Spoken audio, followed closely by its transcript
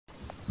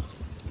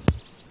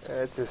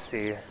Let's just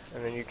see.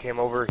 And then you came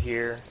over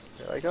here.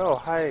 You're like, oh,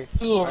 hi.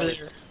 Go over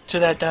there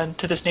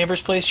to this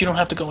neighbor's place. You don't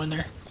have to go in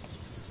there.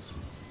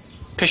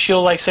 Cause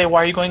she'll like say,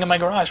 "Why are you going in my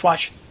garage?"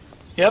 Watch.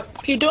 Yep.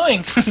 What are you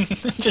doing?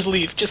 Just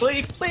leave. Just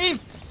leave. Leave.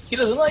 He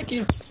doesn't like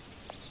you.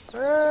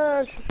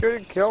 She's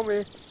gonna kill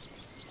me.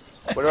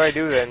 What do I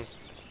do then?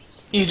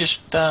 You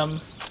just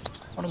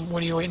what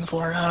are you waiting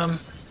for?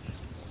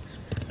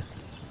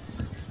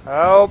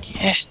 Help!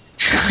 Yeah.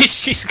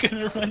 She's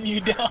gonna run you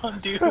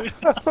down, dude.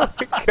 Oh my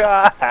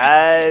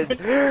god!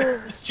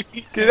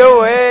 Get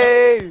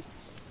away!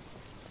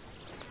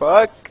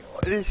 Fuck!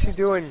 What is she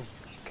doing?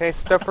 Can I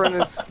stuff her in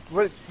this?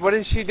 What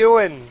is she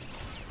doing?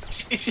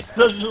 She just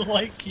doesn't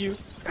like you.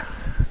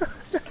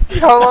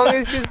 How long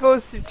is she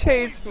supposed to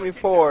chase me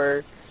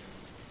for?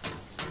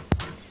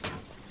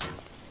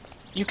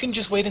 You can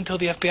just wait until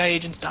the FBI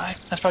agents die.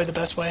 That's probably the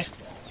best way.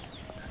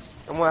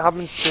 And what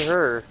happens to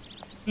her?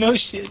 No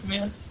shit,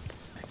 man.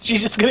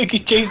 She's just gonna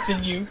keep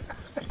chasing you.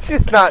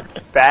 She's not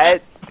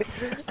fat.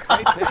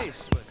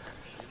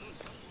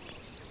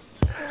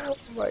 Oh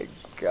my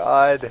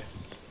god.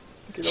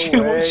 Get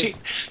away.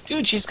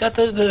 Dude, she's got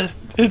the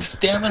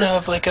stamina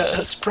of like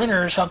a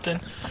sprinter or something.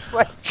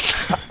 What?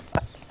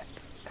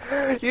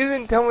 You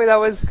didn't tell me that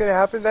was gonna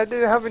happen. That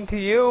didn't happen to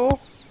you.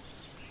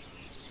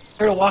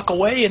 Her to walk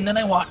away, and then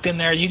I walked in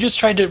there. You just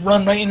tried to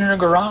run right in her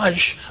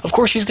garage. Of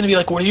course she's gonna be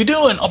like, "What are you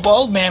doing?" A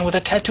bald man with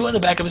a tattoo on the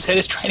back of his head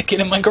is trying to get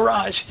in my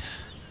garage.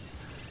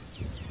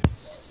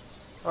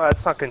 Oh,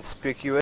 that's not conspicuous.